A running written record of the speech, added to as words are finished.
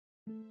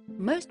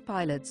Most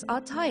pilots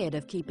are tired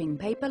of keeping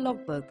paper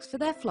logbooks for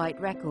their flight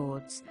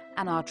records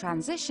and are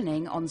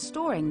transitioning on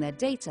storing their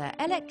data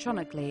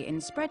electronically in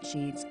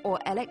spreadsheets or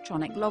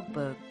electronic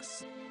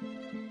logbooks.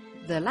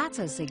 The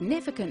latter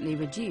significantly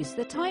reduce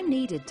the time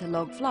needed to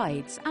log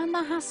flights and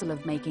the hassle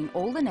of making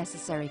all the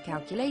necessary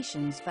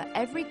calculations for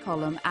every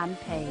column and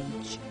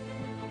page.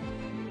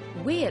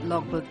 We at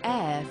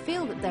Logbookair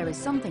feel that there is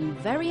something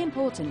very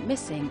important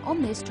missing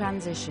on this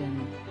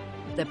transition: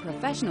 the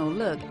professional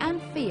look and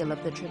feel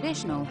of the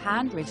traditional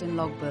handwritten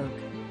logbook.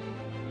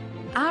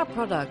 Our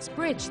products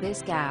bridge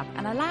this gap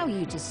and allow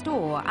you to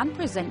store and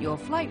present your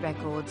flight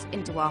records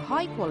into a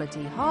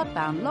high-quality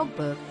hardbound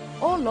logbook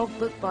or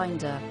logbook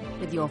binder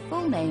with your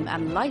full name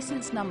and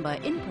license number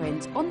in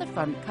print on the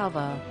front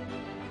cover.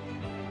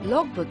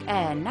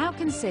 Logbookair now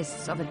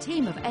consists of a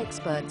team of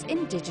experts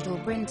in digital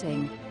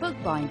printing,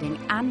 bookbinding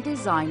and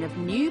design of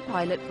new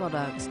pilot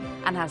products,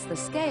 and has the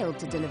scale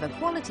to deliver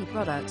quality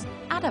products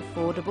at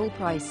affordable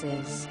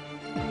prices.